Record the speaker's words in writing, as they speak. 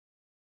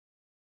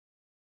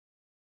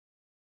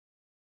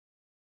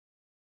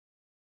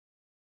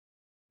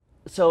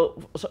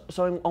So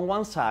on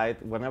one side,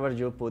 whenever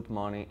you put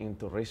money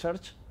into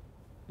research,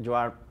 you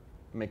are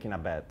making a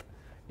bet.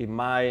 It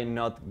might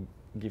not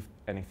give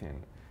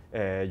anything.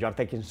 You are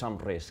taking some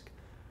risk.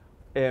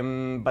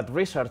 But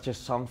research is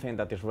something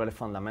that is really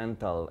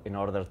fundamental in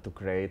order to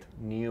create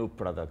new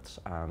products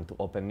and to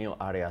open new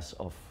areas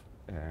of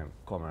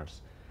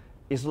commerce.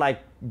 It's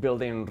like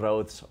building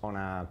roads on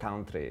a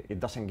country. It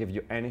doesn't give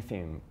you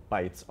anything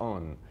by its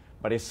own,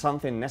 but it's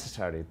something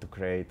necessary to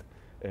create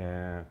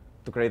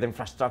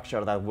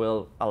infrastructure that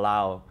will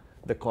allow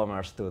the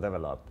commerce to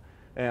develop.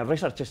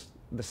 Research is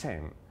the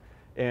same.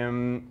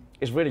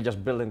 It's really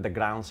just building the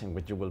grounds in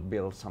which you will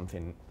build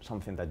something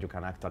that you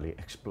can actually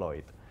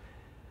exploit.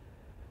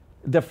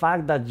 The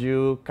fact that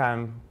you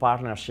can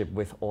partnership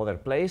with other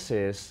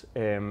places,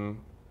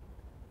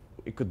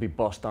 it could be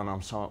Boston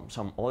or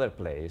some other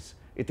place.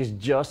 It is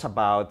just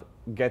about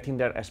getting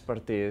their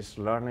expertise,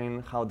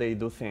 learning how they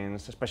do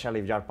things, especially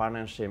if you are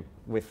partnership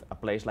with a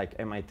place like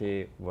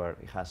MIT, where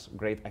it has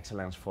great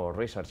excellence for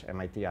research,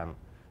 MIT and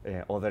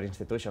other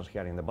institutions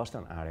here in the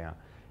Boston area.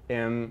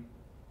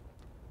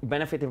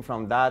 Benefiting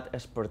from that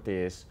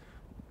expertise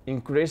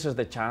increases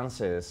the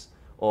chances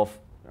of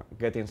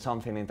getting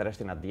something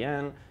interesting at the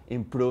end,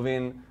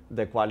 improving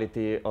the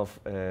quality of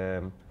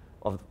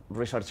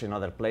research in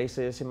other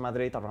places in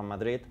Madrid, around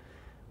Madrid,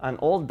 and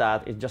all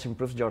that, it just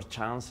improves your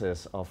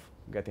chances of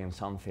getting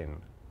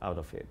something out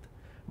of it.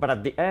 But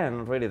at the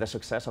end, really, the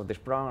success of this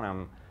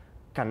program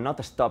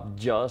cannot stop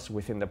just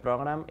within the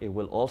program. It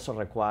will also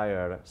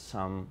require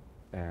some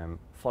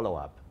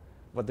follow-up.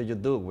 What do you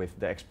do with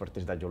the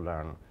expertise that you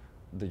learn?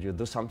 Do you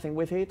do something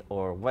with it,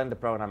 or when the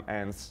program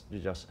ends, you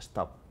just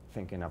stop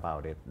thinking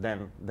about it?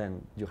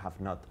 Then you have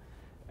not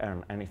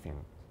earned anything.